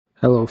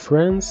Hello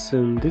friends,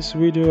 in this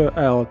video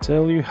I'll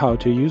tell you how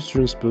to use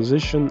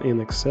transposition in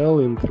Excel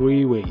in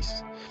 3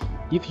 ways.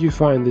 If you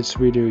find this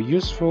video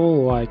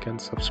useful, like and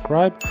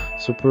subscribe,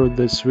 support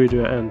this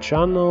video and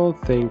channel,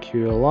 thank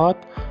you a lot.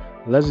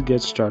 Let's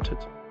get started.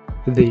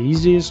 The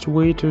easiest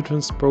way to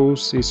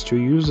transpose is to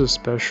use a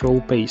special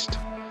paste.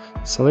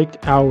 Select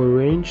our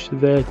range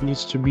that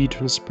needs to be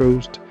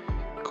transposed,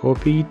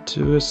 copy it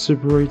to a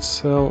separate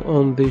cell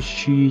on this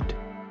sheet,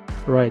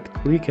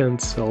 right-click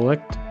and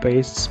select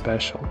Paste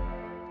Special.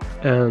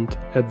 And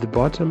at the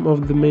bottom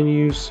of the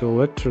menu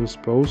select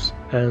Transpose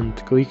and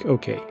click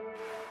OK.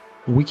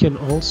 We can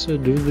also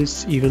do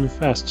this even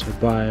faster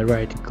by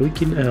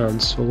right-clicking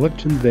and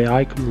selecting the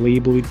icon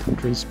labeled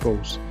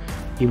Transpose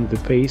in the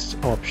Paste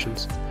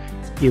options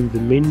in the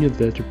menu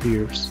that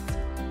appears.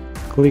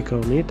 Click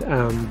on it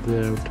and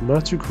the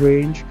automatic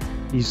range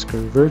is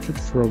converted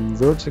from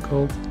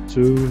vertical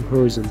to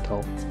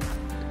horizontal.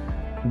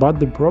 But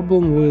the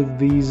problem with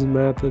these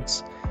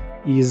methods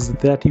is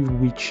that if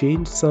we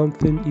change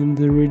something in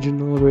the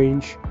original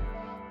range,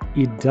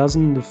 it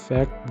doesn't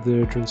affect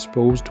the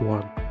transposed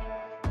one.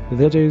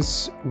 That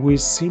is, we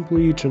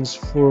simply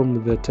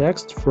transform the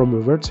text from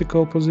a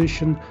vertical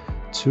position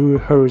to a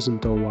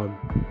horizontal one.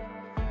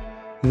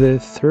 The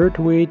third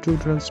way to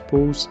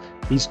transpose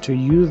is to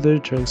use the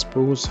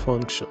transpose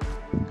function.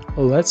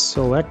 Let's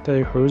select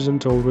a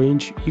horizontal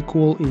range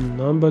equal in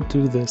number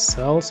to the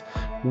cells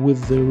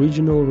with the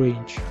original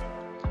range.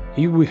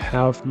 If we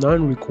have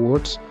 9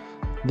 records,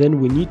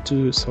 then we need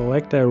to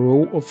select a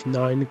row of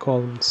 9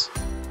 columns.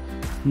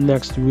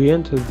 Next, we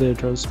enter the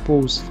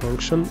transpose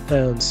function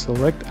and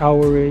select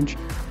our range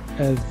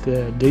at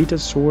the data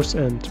source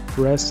and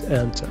press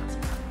enter.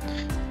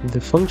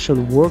 The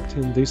function worked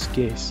in this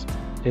case.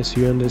 As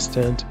you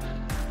understand,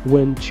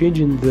 when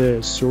changing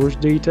the source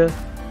data,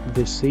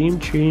 the same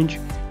change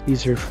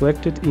is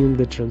reflected in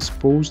the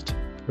transposed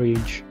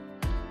range.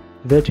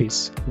 That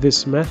is,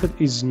 this method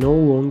is no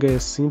longer a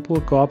simple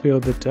copy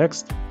of the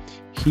text.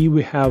 Here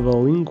we have a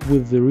link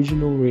with the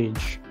original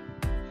range.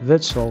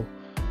 That's all.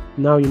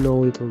 Now you know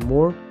a little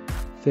more.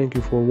 Thank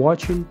you for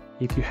watching.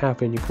 If you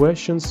have any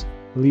questions,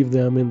 leave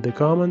them in the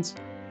comments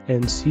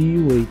and see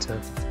you later.